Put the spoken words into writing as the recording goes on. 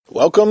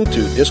Welcome to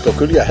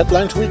Dyscalculia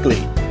Headlines Weekly,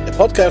 a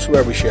podcast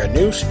where we share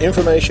news,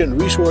 information,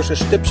 resources,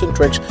 tips and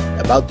tricks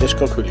about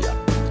dyscalculia.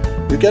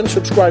 You can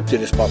subscribe to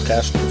this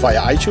podcast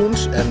via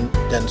iTunes and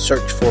then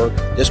search for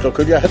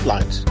Dyscalculia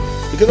Headlines.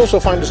 You can also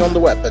find us on the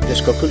web at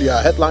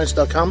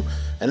dyscalculiaheadlines.com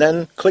and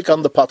then click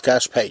on the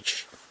podcast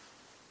page.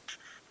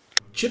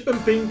 Chip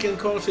and pin can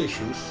cause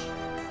issues.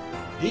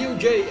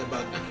 DOJ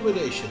about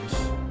accommodations.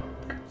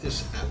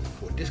 Practice app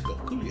for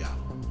dyscalculia.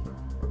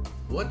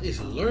 What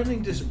is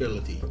learning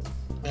disability?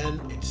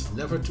 And it's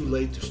never too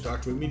late to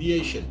start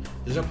remediation.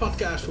 This is our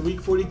podcast for week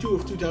 42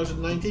 of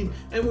 2019,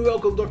 and we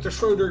welcome Dr.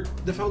 Schroeder,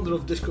 the founder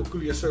of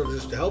Dyscalculia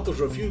Services, to help us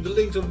review the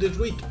links of this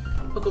week.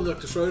 Welcome,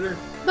 Dr. Schroeder.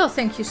 Well,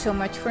 thank you so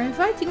much for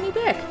inviting me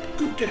back.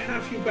 Good to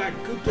have you back.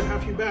 Good to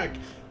have you back.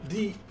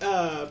 The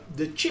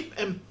chip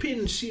and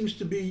pin seems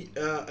to be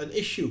an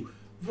issue.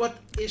 What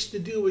is the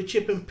deal with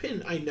chip and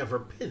pin? I never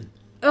pin.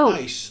 Oh.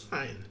 I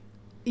sign.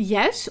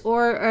 Yes,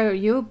 or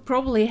you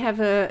probably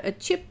have a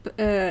chip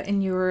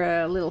in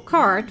your little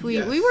card. We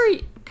were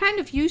kind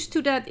of used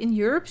to that in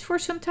Europe for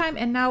some time,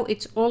 and now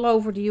it's all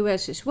over the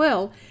US as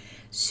well.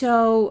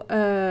 So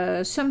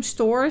some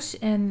stores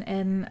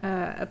and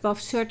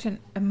above certain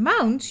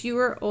amounts, you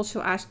are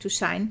also asked to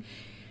sign,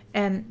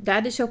 and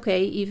that is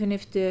okay, even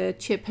if the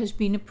chip has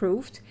been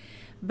approved.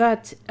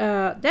 But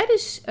that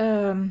is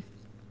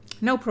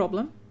no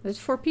problem. That's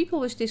for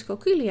people with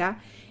dyscalculia.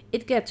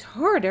 It gets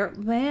harder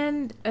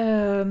when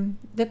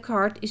the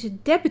card is a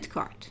debit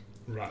card.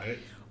 Right.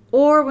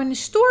 Or when a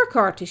store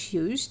card is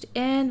used,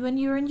 and when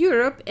you're in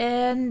Europe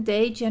and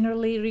they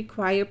generally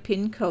require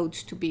PIN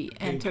codes to be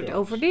entered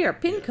over there.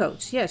 PIN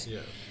codes, yes. Yeah.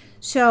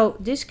 So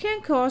this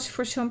can cause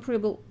for some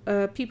people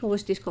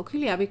with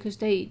dyscalculia, because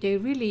they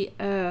really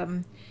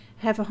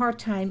have a hard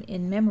time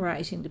in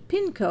memorizing the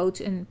PIN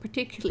codes, and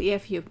particularly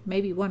if you have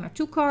maybe one or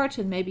two cards,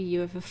 and maybe you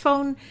have a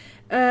phone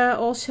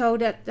also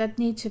that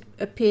needs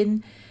a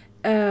PIN.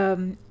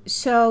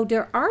 So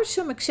there are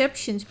some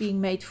exceptions being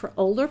made for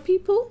older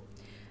people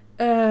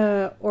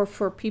or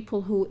for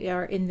people who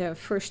are in the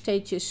first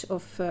stages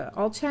of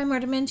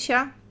Alzheimer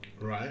dementia.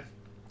 Right.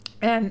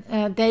 And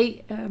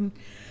they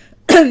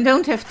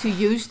don't have to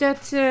use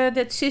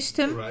that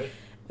system. Right.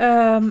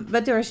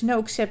 But there is no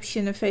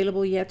exception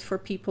available yet for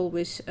people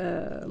with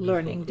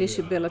learning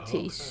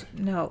disabilities.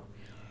 Okay. No.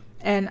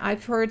 And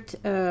I've heard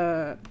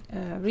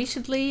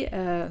recently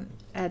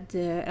at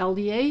the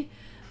LDA,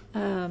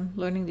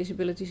 Learning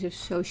Disabilities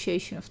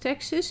Association of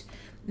Texas,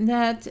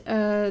 that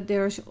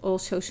there's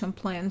also some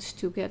plans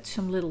to get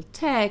some little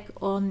tag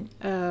on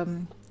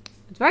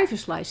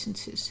driver's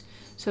licenses,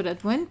 so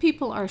that when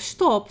people are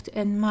stopped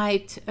and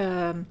might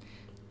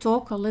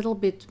talk a little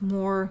bit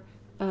more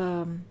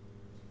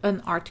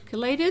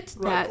unarticulated,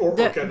 right, or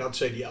cannot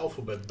say the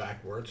alphabet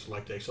backwards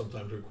like they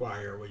sometimes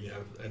require when you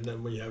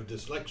have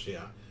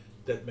dyslexia,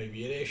 that may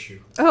be an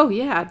issue. Oh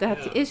yeah,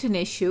 that is an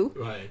issue.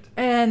 Right.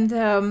 And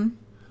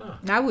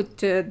I would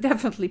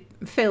definitely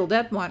fail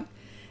that one,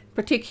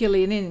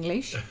 particularly in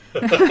English,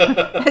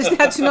 as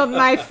that's not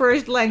my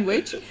first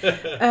language.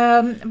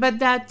 But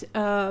that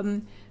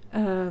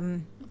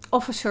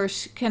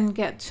officers can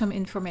get some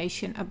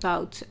information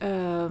about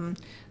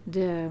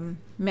the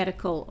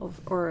medical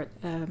or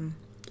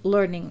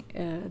learning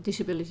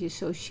disability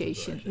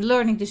association,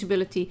 learning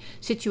disability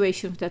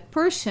situation of that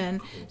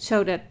person,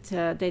 so that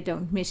they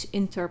don't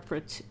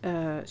misinterpret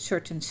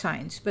certain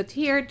signs. But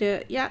here,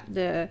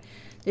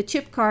 the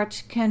chip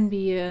cards can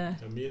be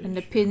and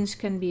the pins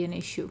can be an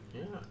issue.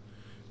 Yeah.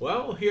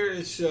 Well, here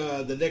is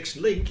the next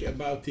link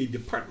about the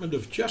Department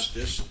of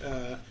Justice,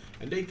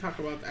 and they talk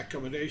about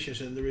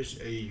accommodations, and there is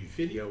a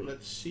video.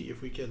 Let's see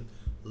if we can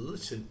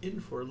listen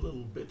in for a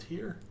little bit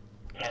here.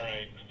 All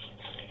right.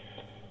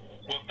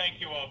 Well,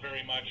 thank you all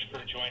very much for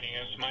joining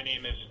us. My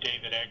name is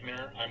David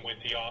Egner. I'm with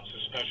the Office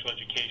of Special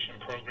Education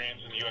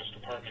Programs in the U.S.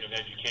 Department of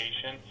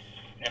Education,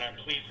 and I'm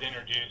pleased to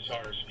introduce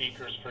our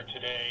speakers for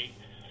today,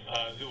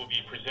 who will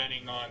be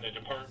presenting on the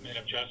Department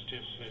of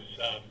Justice's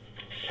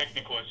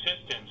technical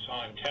assistance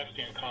on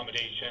testing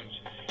accommodations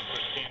for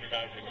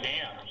standardized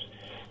exams.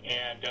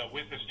 And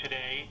with us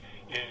today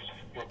is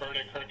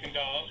Roberta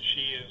Kirkendall.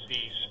 She is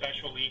the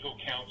Special Legal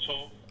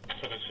Counsel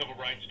for the Civil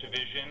Rights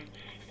Division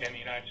in the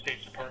United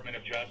States Department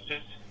of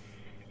Justice,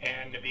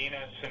 and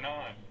Navina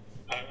Sinha,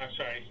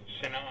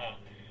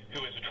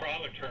 who is a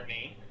trial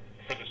attorney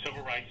for the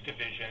Civil Rights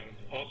Division,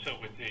 also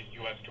with the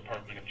U.S.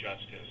 Department of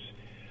Justice.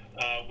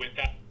 With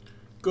that.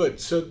 Good.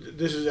 So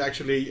this is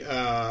actually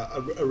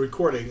a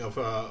recording of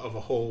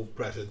a whole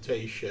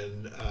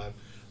presentation.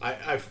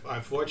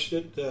 I've watched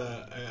it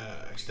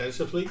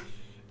extensively.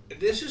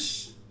 This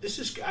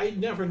is I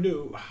never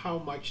knew how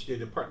much the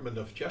Department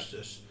of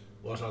Justice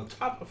was on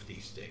top of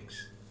these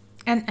things.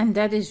 And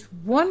that is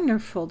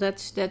wonderful.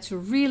 That's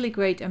really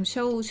great. I'm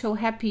so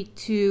happy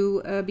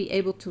to be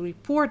able to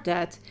report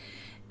that.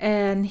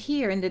 And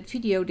here in that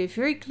video, they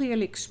very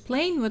clearly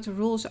explain what the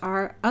rules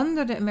are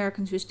under the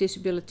Americans with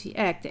Disability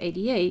Act, the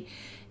ADA,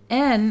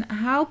 and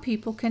how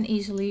people can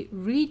easily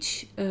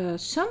reach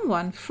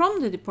someone from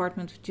the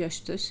Department of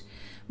Justice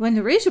when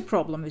there is a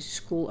problem with a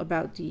school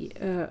about the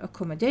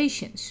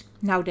accommodations.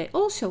 Now, they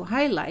also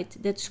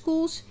highlight that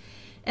schools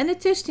and the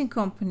testing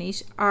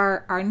companies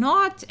are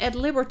not at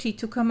liberty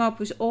to come up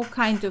with all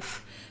kind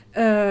of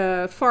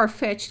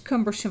far-fetched,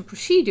 cumbersome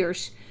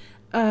procedures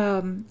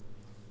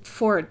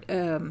for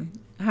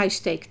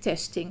high-stake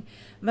testing,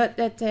 but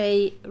that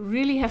they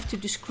really have to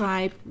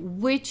describe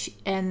which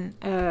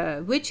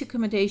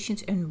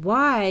accommodations and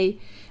why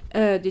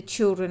the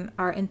children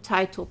are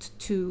entitled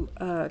to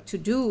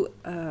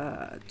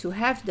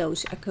have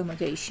those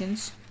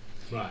accommodations.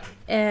 Right.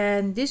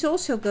 And this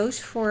also goes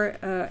for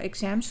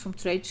exams from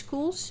trade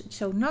schools,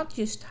 so not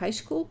just high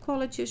school,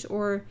 colleges,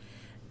 or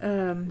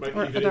even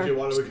if you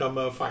want to become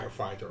a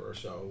firefighter or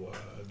so,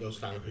 those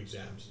kind of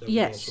exams that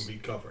will also be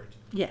covered.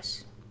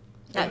 Yes.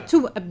 Yeah.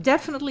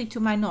 Definitely to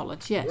my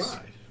knowledge, yes.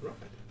 Right.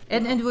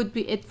 And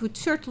it would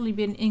certainly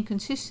be an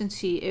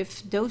inconsistency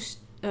if those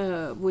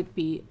would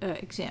be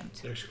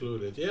exempt.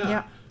 Excluded,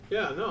 yeah.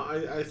 No,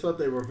 I thought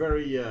they were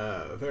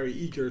very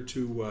eager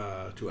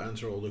to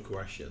answer all the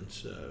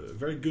questions.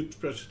 Very good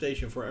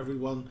presentation for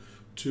everyone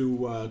to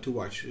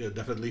watch.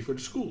 Definitely for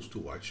the schools to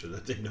watch, so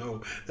that they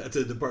know that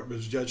the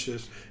Department of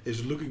Justice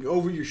is looking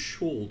over your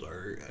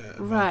shoulder.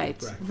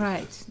 Right.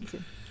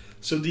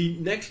 So the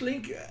next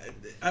link,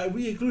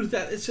 we included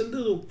that. It's a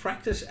little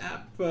practice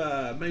app,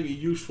 maybe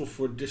useful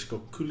for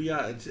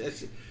dyscalculia.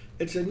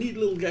 It's a neat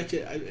little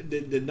gadget.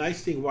 The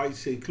nice thing why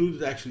it's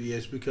included actually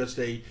is because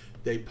they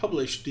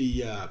published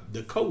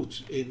the code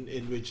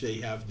in which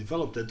they have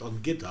developed it on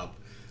GitHub,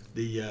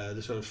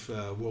 the sort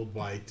of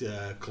worldwide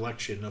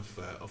collection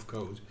of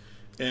code.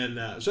 And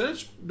so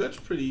that's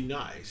pretty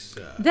nice.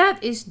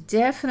 That is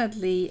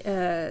definitely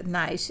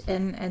nice,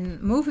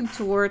 and moving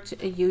toward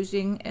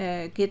using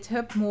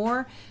GitHub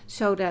more,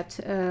 so that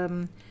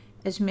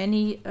as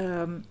many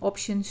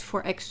options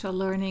for extra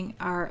learning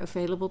are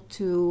available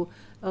to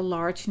a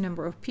large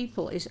number of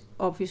people is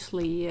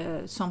obviously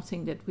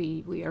something that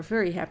we are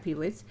very happy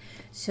with.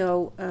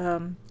 So,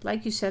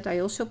 like you said, I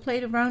also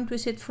played around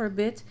with it for a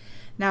bit.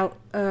 Now,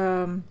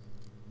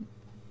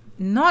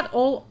 not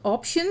all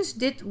options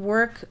did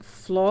work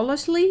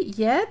flawlessly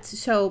yet,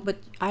 but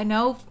I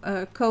know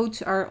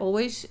codes are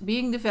always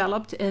being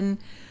developed and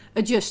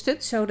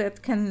adjusted, so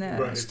that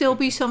can still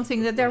be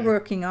something that they're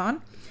working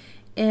on.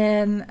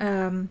 And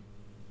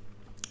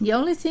the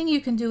only thing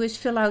you can do is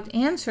fill out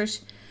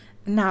answers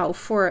now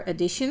for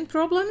addition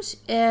problems,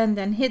 and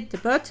then hit the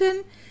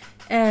button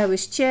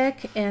with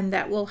check, and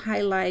that will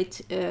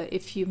highlight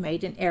if you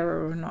made an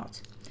error or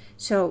not.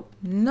 So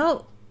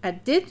no,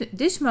 at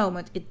this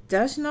moment it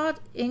does not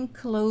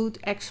include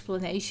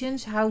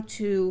explanations how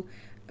to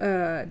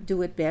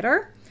do it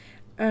better.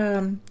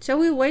 So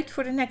we'll wait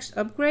for the next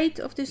upgrade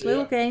of this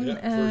little game.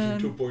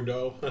 Version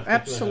 2.0.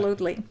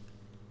 Absolutely.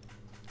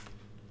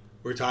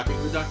 We're talking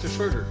with Dr.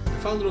 Schroeder, the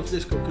founder of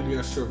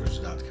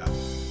dyscalculiaservice.com,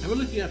 and we're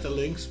looking at the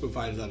links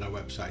provided on our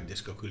website,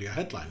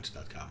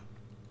 dyscalculiaheadlines.com.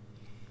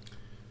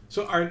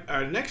 So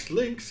our next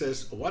link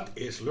says, "What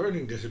is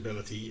learning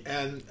disability?"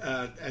 And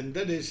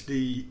that is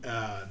the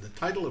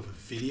title of a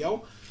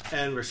video,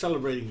 and we're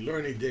celebrating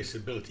Learning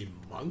Disability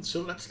Month.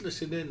 So let's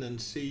listen in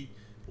and see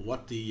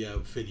what the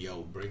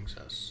video brings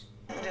us.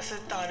 जैसे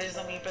तारे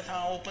ज़मीन पे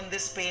था, open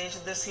this page,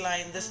 this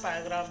line, this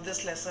paragraph,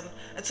 this lesson.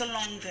 It's a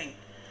long thing.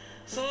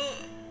 So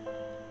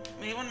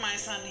even my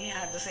son, he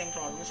had the same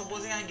problem.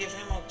 Supposing I give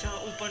him अच्छा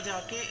ऊपर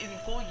जाके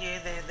इनको ये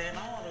दे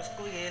देना और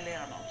उसको ये ले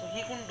आना, so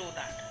he couldn't do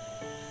that.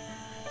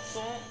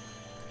 So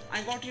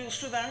I got used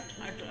to that.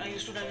 I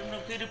used to tell him,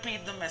 okay,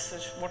 repeat the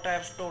message, what I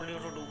have told you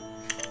to do.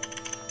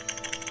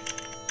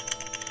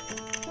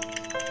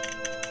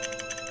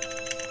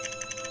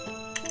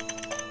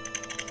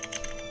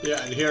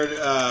 Yeah, and here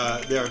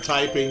they are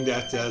typing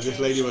that this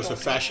lady was a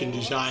fashion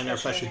designer,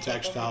 fashion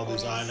textile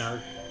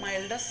designer. My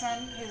eldest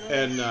son, he's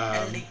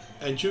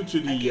and due to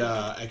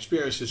the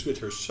experiences with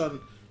her son,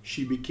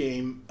 she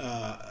became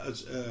a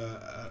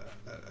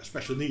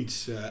special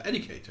needs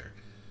educator.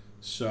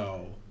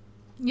 So.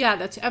 Yeah,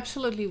 that's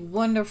absolutely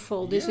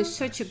wonderful. This is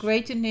such a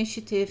great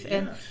initiative,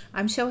 and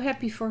I'm so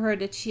happy for her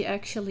that she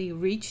actually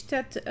reached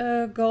that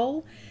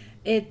goal.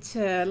 It,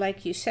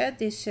 like you said,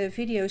 this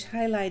video is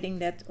highlighting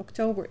that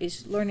October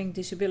is Learning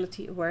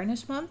Disability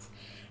Awareness Month.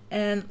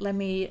 And let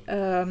me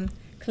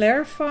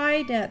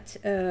clarify that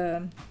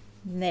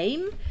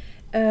name.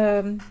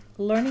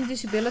 Learning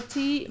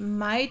disability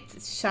might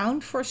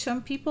sound for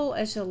some people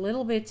as a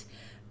little bit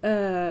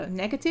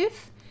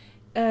negative.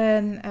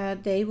 And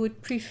they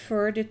would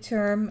prefer the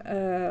term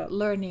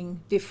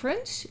learning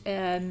difference,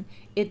 and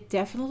it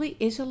definitely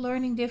is a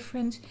learning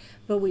difference.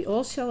 But we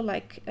also,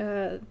 like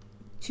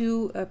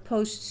 2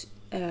 posts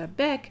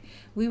back,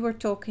 we were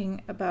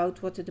talking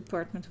about what the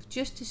Department of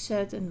Justice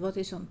said and what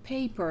is on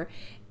paper,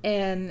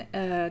 and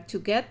to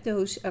get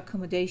those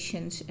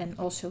accommodations and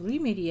also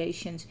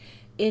remediations,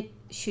 it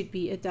should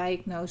be a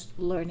diagnosed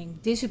learning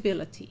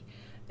disability.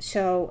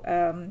 So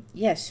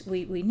yes,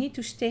 we need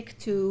to stick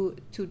to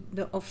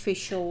the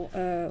official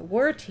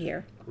word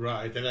here.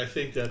 Right, and I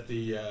think that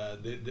the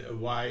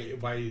why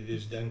it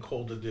is then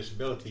called a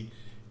disability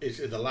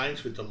it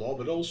aligns with the law,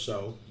 but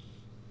also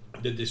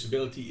the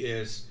disability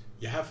is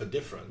you have a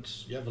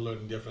difference, you have a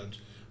learning difference,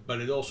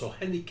 but it also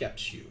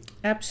handicaps you.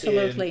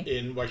 Absolutely.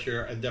 In what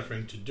you're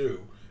endeavoring to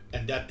do.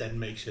 And that then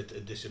makes it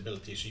a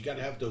disability. So you got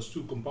to have those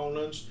two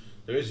components.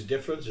 There is a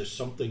difference, there's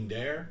something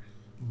there,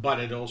 but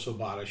it also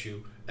bothers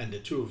you. And the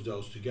two of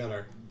those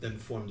together then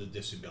form the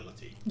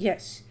disability.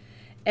 Yes.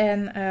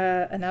 And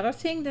another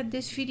thing that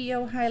this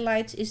video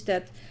highlights is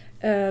that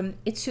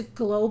it's a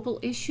global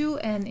issue,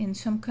 and in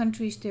some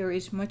countries there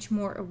is much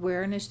more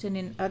awareness than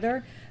in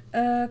other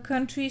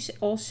countries.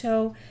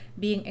 Also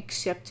being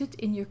accepted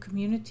in your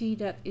community,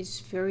 that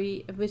is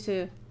very, with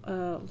a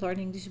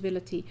learning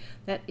disability,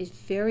 that is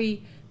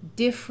very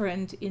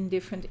different in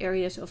different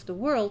areas of the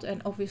world,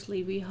 and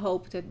obviously we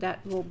hope that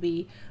that will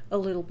be a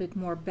little bit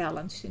more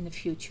balanced in the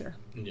future.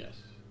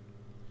 Yes.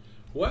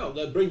 Well,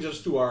 that brings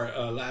us to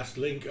our last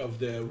link of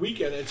the week,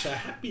 and it's a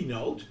happy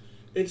note.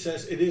 It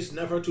says it is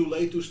never too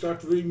late to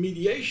start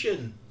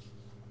remediation.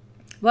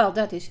 Well,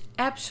 that is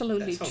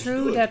absolutely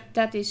true. Good.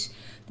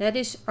 That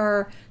is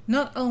our,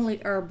 not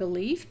only our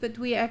belief, but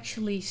we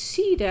actually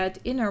see that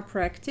in our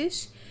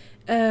practice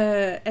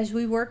as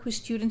we work with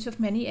students of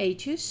many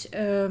ages.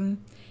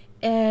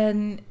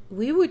 And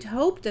we would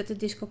hope that the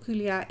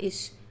dyscalculia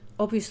is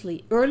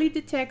obviously early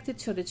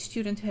detected, so that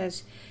student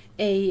has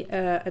a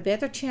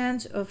better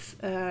chance of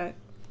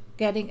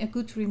getting a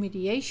good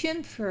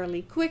remediation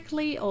fairly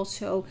quickly.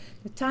 Also,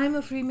 the time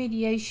of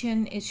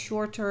remediation is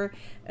shorter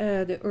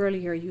the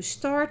earlier you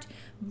start.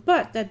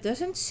 But that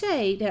doesn't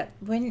say that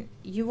when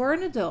you are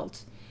an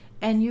adult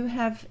and you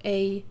have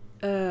a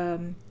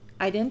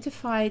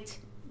identified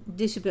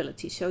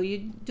disability, so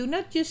you do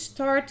not just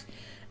start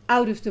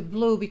out of the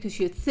blue because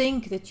you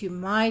think that you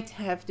might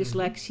have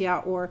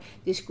dyslexia or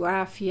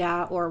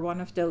dysgraphia or one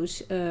of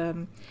those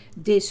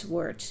dys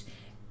words.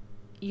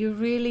 You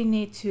really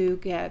need to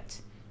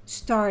get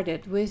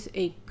started with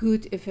a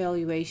good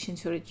evaluation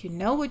so that you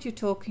know what you're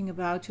talking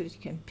about, so that you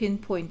can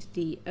pinpoint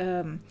the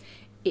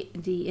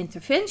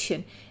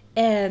intervention.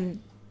 And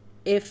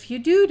if you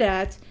do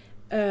that,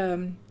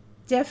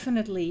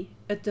 definitely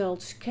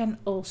adults can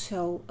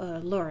also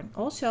learn.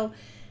 Also,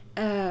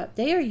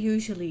 they are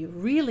usually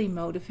really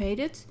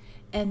motivated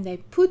and they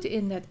put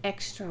in that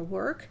extra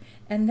work,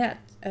 and that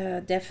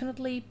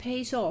definitely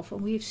pays off.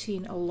 And we've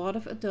seen a lot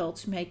of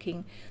adults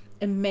making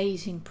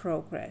amazing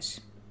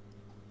progress.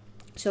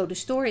 So the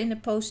story in the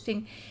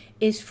posting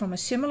is from a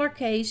similar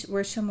case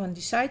where someone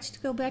decides to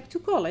go back to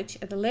college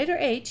at a later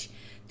age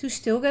to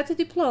still get a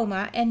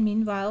diploma, and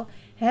meanwhile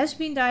has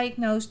been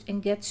diagnosed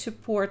and gets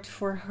support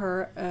for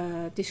her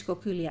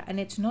dyscalculia. And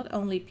it's not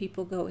only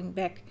people going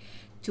back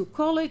to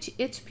college,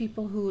 it's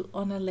people who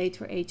on a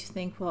later age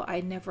think, well, I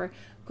never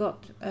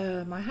got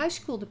my high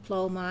school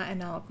diploma and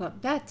now I've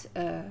got that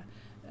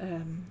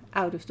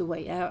out of the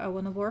way. I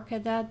want to work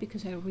at that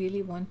because I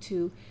really want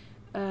to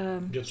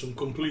get some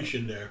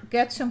completion there.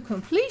 Get some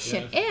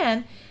completion.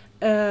 Yes.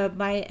 And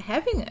by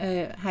having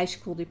a high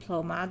school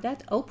diploma,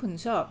 that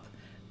opens up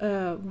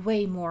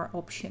way more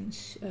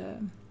options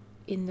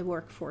in the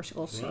workforce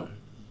also. Right.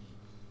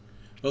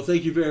 Well,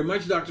 thank you very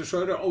much, Dr.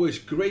 Schroeder. Always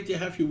great to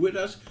have you with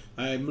us.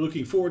 I'm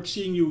looking forward to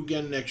seeing you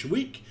again next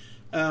week.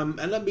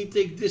 And let me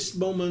take this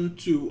moment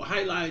to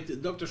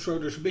highlight Dr.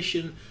 Schroeder's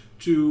mission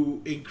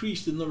to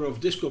increase the number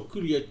of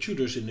dyscalculia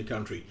tutors in the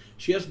country.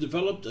 She has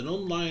developed an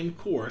online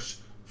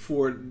course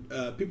for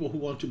people who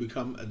want to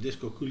become a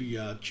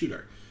dyscalculia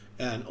tutor.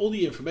 And all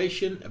the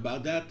information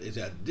about that is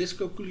at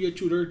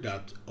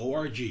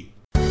dyscalculiatutor.org.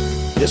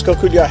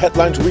 Dyscalculia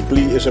Headlines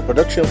Weekly is a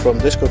production from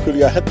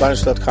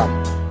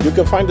dyscalculiaheadlines.com. You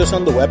can find us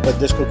on the web at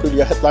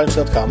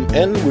dyscalculiaheadlines.com,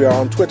 and we are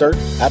on Twitter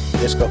at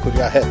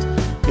dyscalculiahead.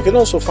 You can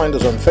also find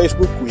us on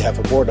Facebook. We have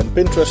a board on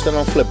Pinterest and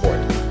on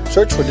Flipboard.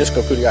 Search for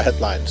Dyscalculia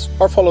Headlines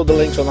or follow the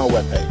links on our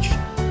webpage.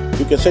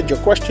 You can send your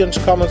questions,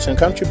 comments and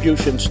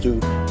contributions to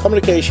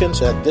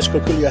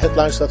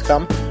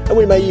communications@dyscalculiaheadlines.com, and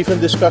we may even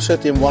discuss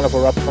it in one of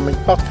our upcoming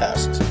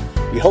podcasts.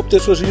 We hope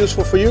this was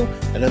useful for you,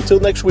 and until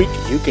next week,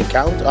 you can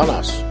count on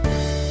us.